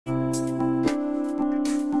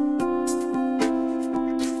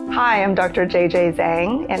Hi, I'm Dr. JJ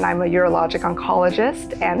Zhang, and I'm a urologic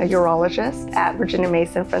oncologist and a urologist at Virginia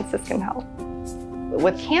Mason Franciscan Health.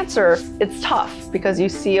 With cancer, it's tough because you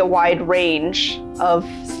see a wide range of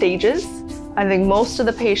stages. I think most of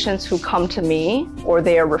the patients who come to me or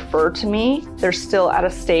they are referred to me, they're still at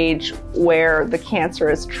a stage where the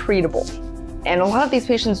cancer is treatable. And a lot of these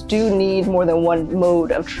patients do need more than one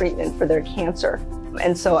mode of treatment for their cancer.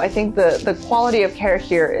 And so I think the quality of care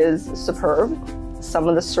here is superb. Some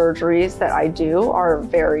of the surgeries that I do are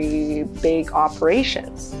very big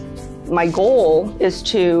operations. My goal is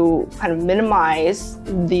to kind of minimize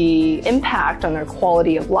the impact on their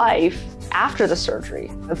quality of life after the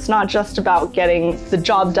surgery. It's not just about getting the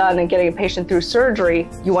job done and getting a patient through surgery.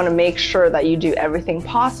 You want to make sure that you do everything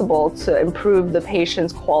possible to improve the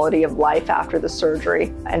patient's quality of life after the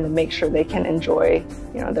surgery and to make sure they can enjoy,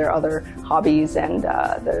 their other hobbies and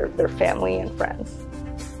their family and friends.